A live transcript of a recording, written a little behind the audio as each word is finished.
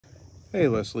Hey,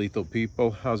 less lethal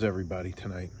people. How's everybody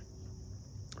tonight?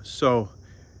 So,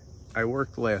 I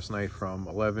worked last night from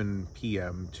 11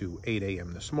 p.m. to 8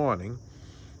 a.m. this morning.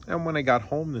 And when I got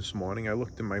home this morning, I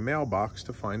looked in my mailbox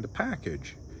to find a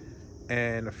package.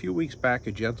 And a few weeks back,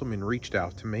 a gentleman reached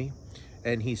out to me.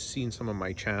 And he's seen some of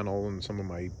my channel and some of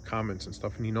my comments and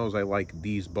stuff. And he knows I like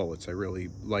these bullets. I really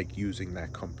like using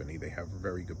that company. They have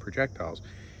very good projectiles.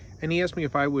 And he asked me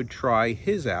if I would try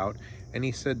his out. And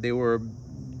he said they were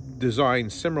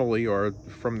designed similarly or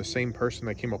from the same person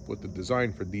that came up with the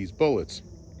design for these bullets.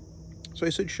 So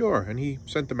I said sure, and he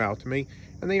sent them out to me,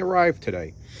 and they arrived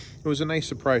today. It was a nice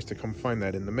surprise to come find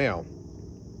that in the mail.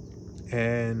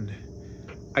 And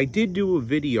I did do a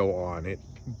video on it,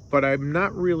 but I'm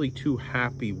not really too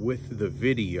happy with the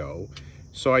video,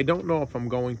 so I don't know if I'm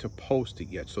going to post it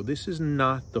yet. So this is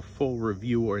not the full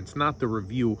review, or it's not the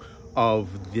review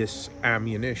of this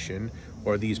ammunition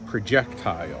or these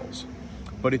projectiles,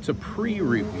 but it's a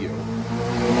pre-review.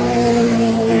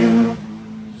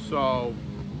 So,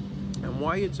 and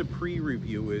why it's a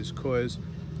pre-review is because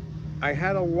I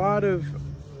had a lot of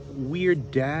weird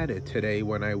data today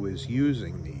when I was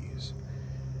using these.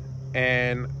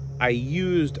 And I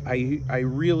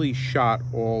really shot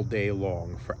all day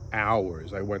long for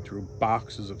hours. I went through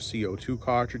boxes of CO2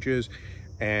 cartridges,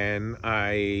 and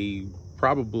I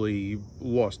probably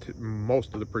lost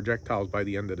most of the projectiles by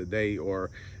the end of the day, or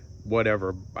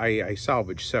whatever. I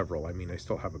salvaged several. I mean, I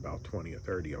still have about 20 or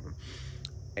 30 of them.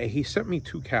 And he sent me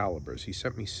two calibers. He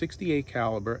sent me 68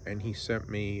 caliber and he sent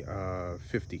me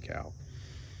 50 cal.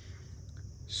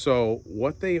 So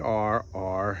what they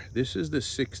are, this is the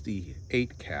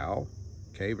 68 cal,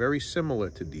 okay, very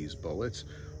similar to these bullets,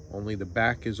 only the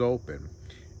back is open.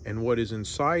 And what is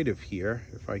inside of here,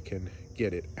 if I can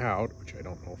get it out, which I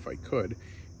don't know if I could,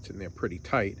 it's in there pretty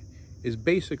tight, is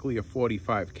basically a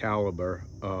 45 caliber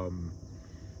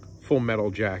full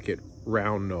metal jacket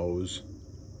round nose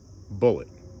bullet.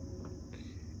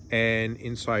 And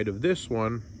inside of this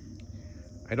one,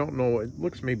 I don't know, it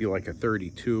looks maybe like a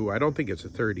 32. I don't think it's a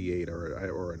 38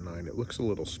 or a 9. It looks a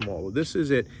little smaller. This is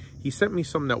it. He sent me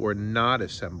some that were not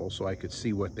assembled so I could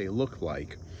see what they look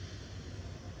like.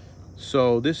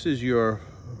 So this is your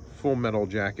full metal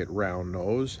jacket round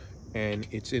nose, and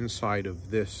it's inside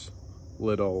of this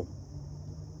little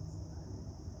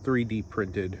 3D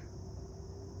printed,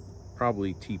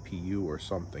 probably TPU or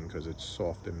something, because it's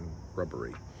soft and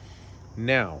rubbery.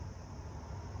 Now,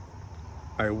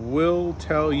 I will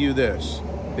tell you this,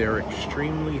 they're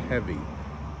extremely heavy.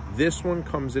 This one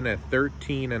comes in at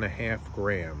 13.5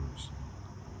 grams.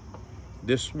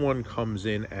 This one comes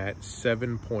in at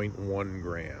 7.1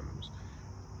 grams.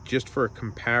 Just for a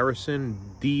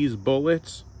comparison, these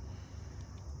bullets,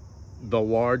 the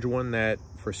large one that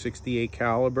for 68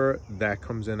 caliber, that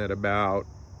comes in at about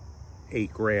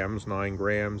 8 grams, 9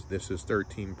 grams. This is 10.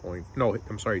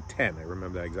 I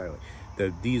remember that exactly.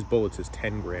 These bullets is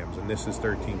 10 grams, and this is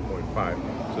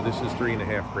 13.5. So this is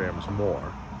 3.5 grams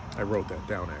more. I wrote that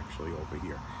down actually over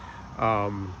here.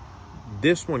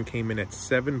 This one came in at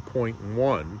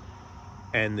 7.1,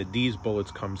 and these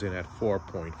bullets comes in at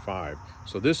 4.5.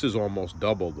 So this is almost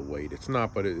double the weight. It's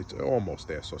not, but it's almost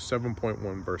there. So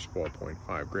 7.1 versus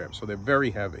 4.5 grams. So they're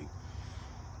very heavy.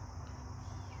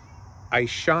 I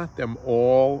shot them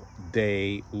all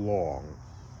day long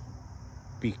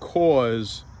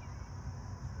because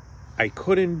I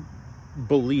couldn't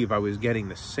believe I was getting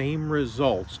the same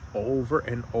results over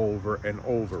and over and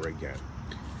over again.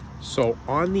 So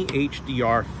on the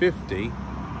HDR 50,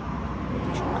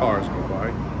 cars go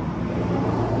by,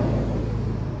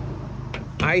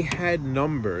 I had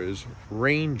numbers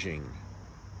ranging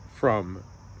from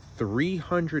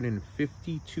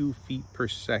 352 feet per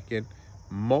second,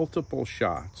 multiple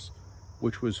shots,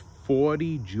 which was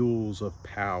 40 joules of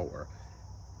power.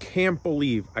 Can't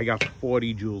believe I got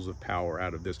 40 joules of power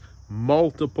out of this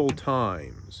multiple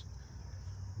times.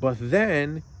 But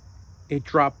then it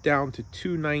dropped down to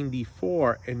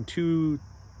 294 and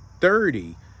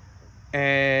 230.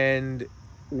 And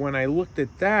when I looked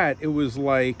at that, it was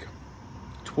like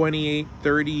 28,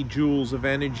 30 joules of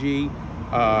energy,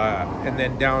 and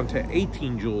then down to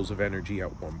 18 joules of energy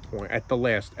at one point,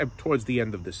 towards the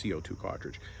end of the CO2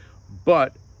 cartridge.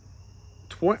 But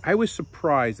I was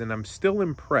surprised, and I'm still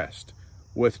impressed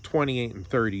with 28 and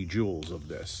 30 joules of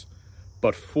this.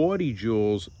 But 40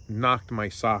 joules knocked my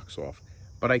socks off.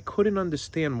 But I couldn't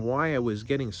understand why I was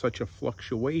getting such a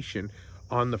fluctuation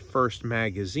on the first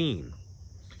magazine.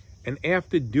 And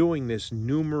after doing this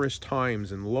numerous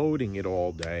times and loading it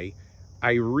all day,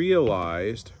 I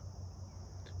realized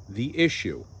the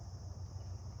issue.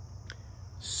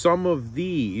 Some of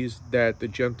these that the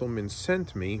gentleman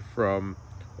sent me from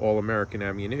All-American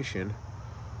Ammunition,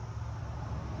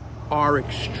 are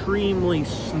extremely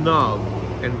snug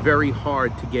and very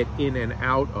hard to get in and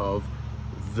out of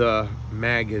the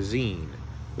magazine.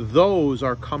 Those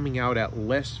are coming out at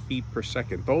less feet per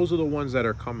second. Those are the ones that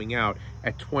are coming out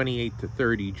at 28 to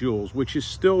 30 joules, which is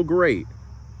still great.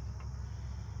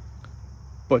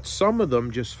 But some of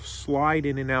them just slide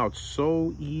in and out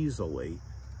so easily.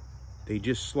 They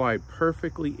just slide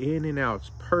perfectly in and out.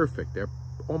 It's perfect. They're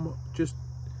almost just,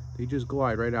 they just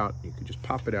glide right out. You can just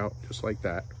pop it out just like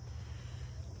that.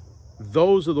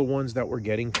 Those are the ones that were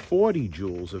getting 40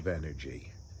 joules of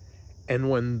energy. And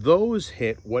when those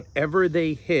hit, whatever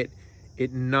they hit,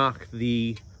 it knocked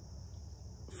the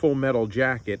Full Metal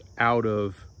Jacket out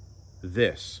of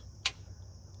this.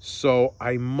 So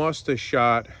I must have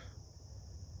shot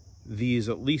these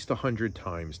at least 100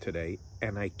 times today,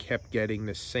 and I kept getting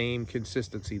the same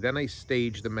consistency. Then I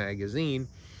staged the magazine,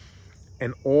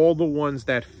 and all the ones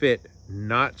that fit,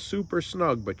 not super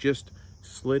snug, but just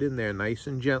slid in there nice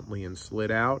and gently and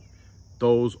slid out,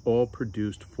 those all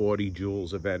produced 40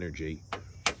 joules of energy.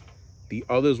 The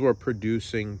others were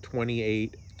producing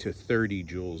 28 to 30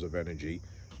 joules of energy,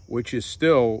 which is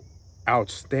still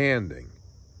outstanding.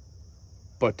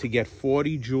 But to get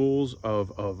 40 joules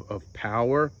of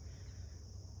power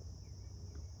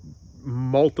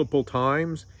multiple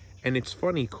times, and it's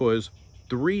funny because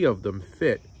 3 of them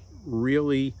fit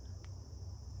really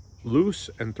loose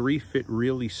and 3 fit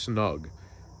really snug.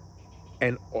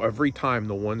 And every time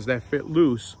the ones that fit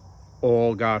loose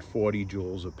all got 40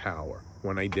 joules of power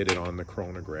when I did it on the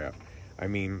chronograph. I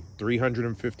mean,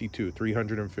 352,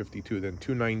 352, then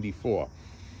 294,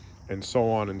 and so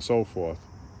on and so forth.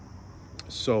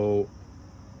 So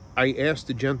I asked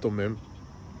the gentleman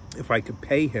if I could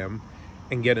pay him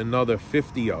and get another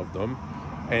 50 of them,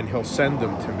 and he'll send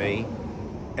them to me.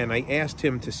 And I asked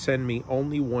him to send me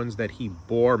only ones that he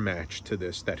bore matched to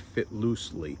this that fit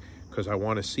loosely, because I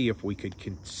want to see if we could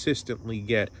consistently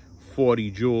get 40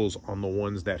 joules on the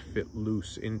ones that fit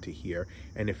loose into here,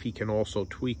 and if he can also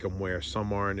tweak them where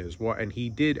some aren't as well. And he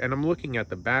did, and I'm looking at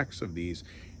the backs of these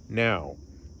now.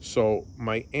 So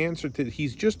my answer to,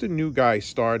 he's just a new guy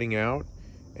starting out,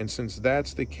 and since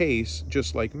that's the case,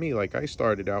 just like me, like I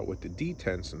started out with the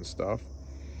detents and stuff,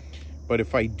 but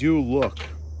if I do look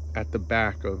at the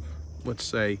back of, let's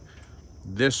say,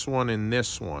 this one and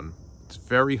this one, it's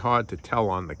very hard to tell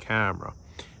on the camera.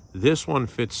 This one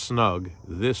fits snug,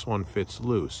 this one fits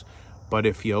loose. But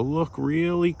if you look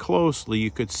really closely,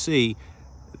 you could see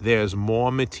there's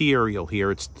more material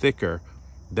here. It's thicker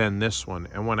than this one.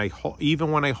 And when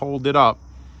even when I hold it up,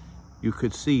 you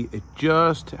could see it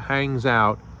just hangs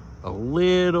out a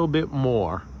little bit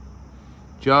more,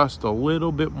 just a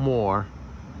little bit more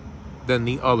than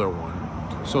the other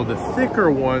one. So the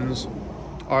thicker ones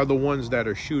are the ones that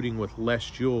are shooting with less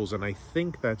joules, and I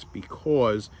think that's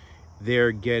because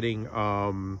they're getting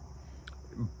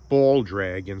ball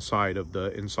drag inside of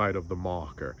the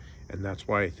marker, and that's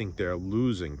why I think they're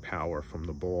losing power from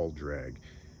the ball drag.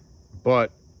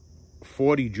 But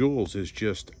 40 joules is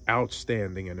just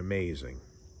outstanding and amazing.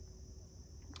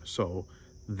 So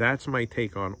that's my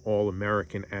take on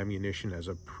All-American Ammunition as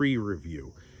a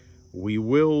pre-review. We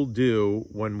will do,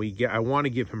 when we get, I want to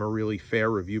give him a really fair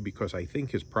review because I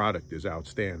think his product is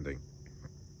outstanding.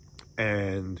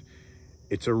 And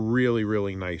it's a really,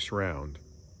 really nice round.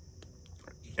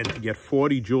 And to get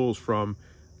 40 joules from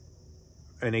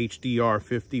an HDR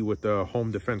 50 with the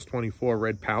Home Defense 24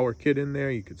 red power kit in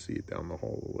there, you can see it down the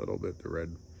hole a little bit, the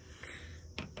red.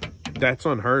 That's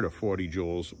unheard of, 40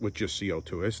 joules with just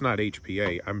CO2. It's not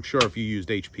HPA. I'm sure if you used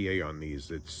HPA on these,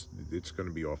 it's going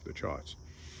to be off the charts.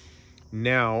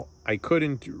 Now, I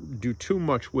couldn't do too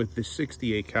much with the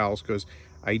 68 cals because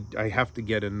I have to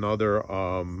get another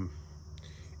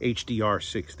HDR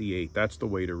 68. That's the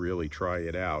way to really try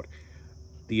it out.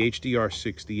 The HDR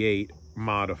 68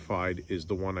 modified is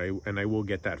the one I will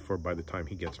get that for by the time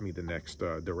he gets me the next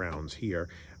the rounds here.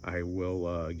 I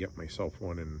will get myself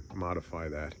one and modify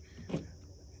that.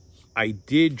 I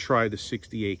did try the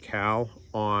 68 cal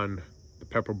on the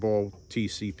Pepperball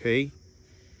TCP.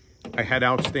 I had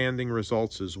outstanding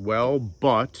results as well,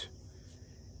 but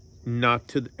not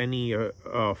to any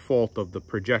fault of the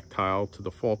projectile, to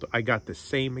the fault. I got the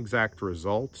same exact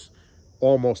results,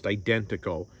 almost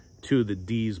identical to the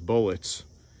D's bullets.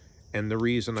 And the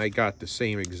reason I got the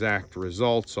same exact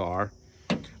results are,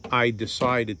 I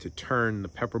decided to turn the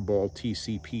Pepperball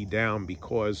TCP down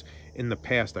because in the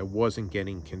past I wasn't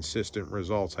getting consistent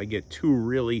results. I get 2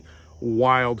 really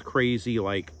wild, crazy,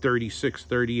 like 36,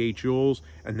 38 joules,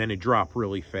 and then it dropped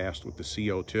really fast with the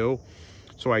CO2.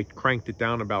 So I cranked it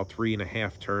down about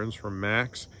 3.5 turns from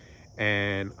max,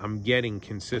 and I'm getting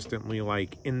consistently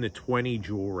like in the 20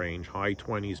 joule range, high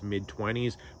 20s, mid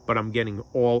 20s, but I'm getting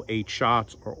all 8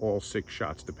 shots or all 6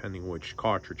 shots, depending which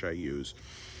cartridge I use,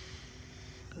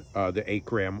 the 8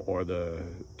 gram or the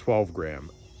 12 gram.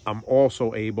 I'm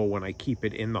also able, when I keep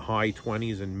it in the high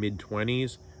 20s and mid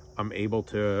 20s, I'm able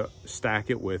to stack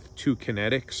it with 2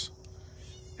 kinetics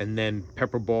and then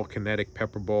pepperball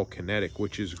kinetic,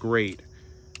 which is great,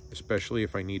 especially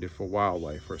if I need it for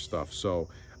wildlife or stuff. So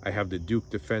I have the Duke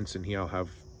Defense in here. I'll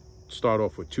start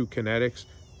off with 2 kinetics,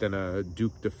 then a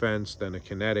Duke Defense, then a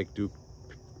kinetic, Duke,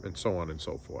 and so on and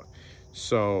so forth.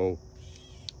 So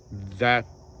that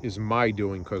is my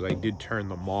doing, because I did turn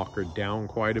the marker down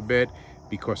quite a bit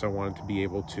because I wanted to be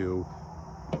able to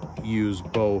use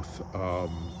both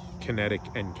kinetic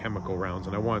and chemical rounds,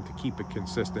 and I wanted to keep it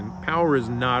consistent. Power is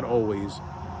not always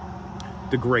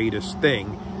the greatest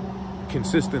thing.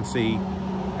 Consistency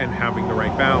and having the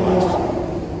right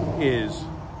balance is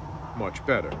much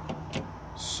better.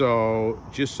 So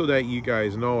just so that you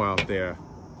guys know out there,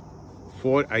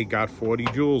 I got 40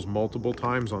 joules multiple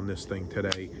times on this thing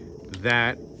today.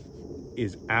 That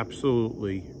is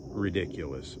absolutely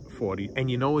ridiculous. 40.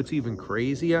 And you know what's even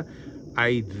crazier?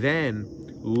 I then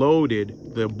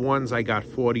loaded the ones I got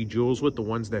 40 joules with, the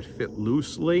ones that fit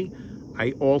loosely.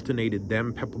 I alternated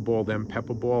them pepperball,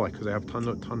 because I have ton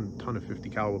of 50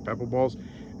 caliber pepper balls,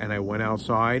 and I went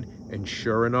outside, and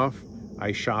sure enough,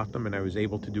 I shot them, and I was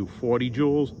able to do 40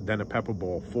 joules, then a pepper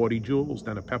ball, 40 joules,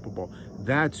 then a pepper ball.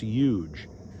 That's huge.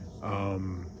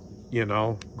 You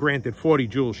know, granted, 40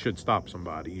 joules should stop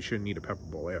somebody. You shouldn't need a pepper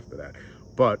ball after that.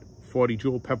 But 40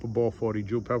 joule pepper ball, 40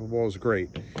 joule pepper ball is great.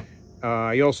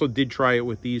 I also did try it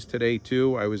with these today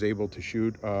too. I was able to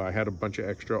shoot. I had a bunch of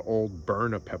extra old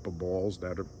burner pepper balls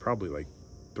that are probably like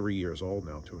 3 years old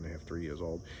now, 2.5, 3 years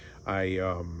old. I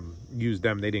used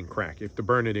them. They didn't crack. If the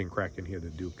burner didn't crack in here, the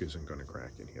Duke isn't going to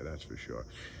crack in here, that's for sure.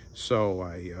 So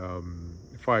I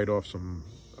fired off some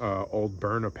old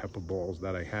burner pepper balls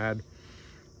that I had,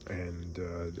 and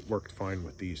it worked fine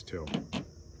with these too.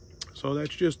 So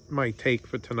that's just my take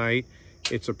for tonight.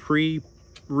 It's a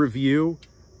pre-review.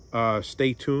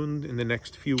 Stay tuned. In the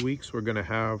next few weeks, we're going to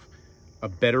have a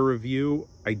better review.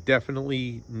 I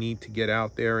definitely need to get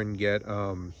out there and get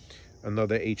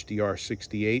another HDR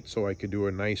 68 so I could do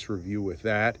a nice review with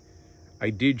that.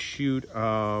 I did shoot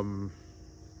a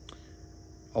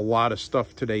lot of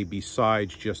stuff today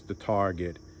besides just the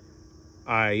target.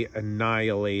 I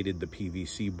annihilated the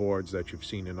PVC boards that you've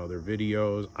seen in other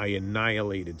videos. I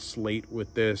annihilated slate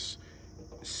with this.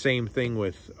 Same thing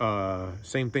with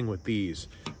these,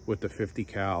 with the 50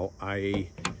 cal. I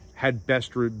had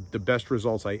the best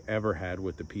results I ever had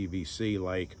with the PVC.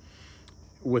 Like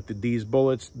with these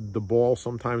bullets, the ball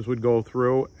sometimes would go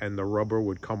through and the rubber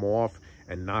would come off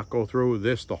and not go through.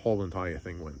 This, the whole entire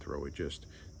thing went through. It just,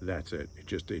 that's it.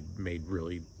 It made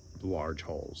really large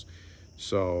holes.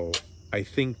 So I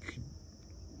think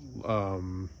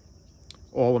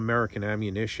All American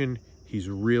Ammunition, he's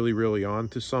really on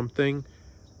to something.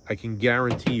 I can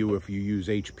guarantee you, if you use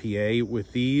HPA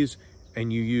with these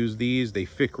and you use these, they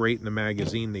fit great in the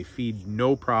magazine. They feed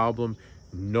no problem,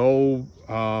 no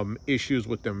issues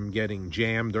with them getting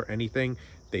jammed or anything.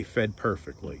 They fed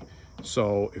perfectly.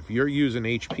 So if you're using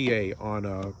HPA on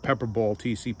a Pepperball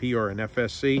TCP or an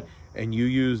FSC and you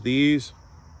use these,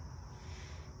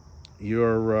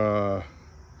 you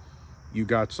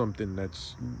got something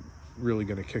that's really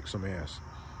going to kick some ass.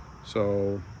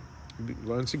 So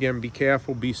once again, be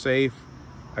careful, be safe.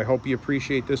 I hope you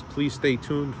appreciate this. Please stay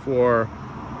tuned for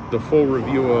the full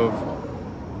review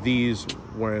of these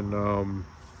when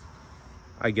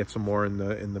I get some more in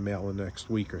the mail in the next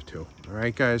week or two. All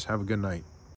right, guys, have a good night.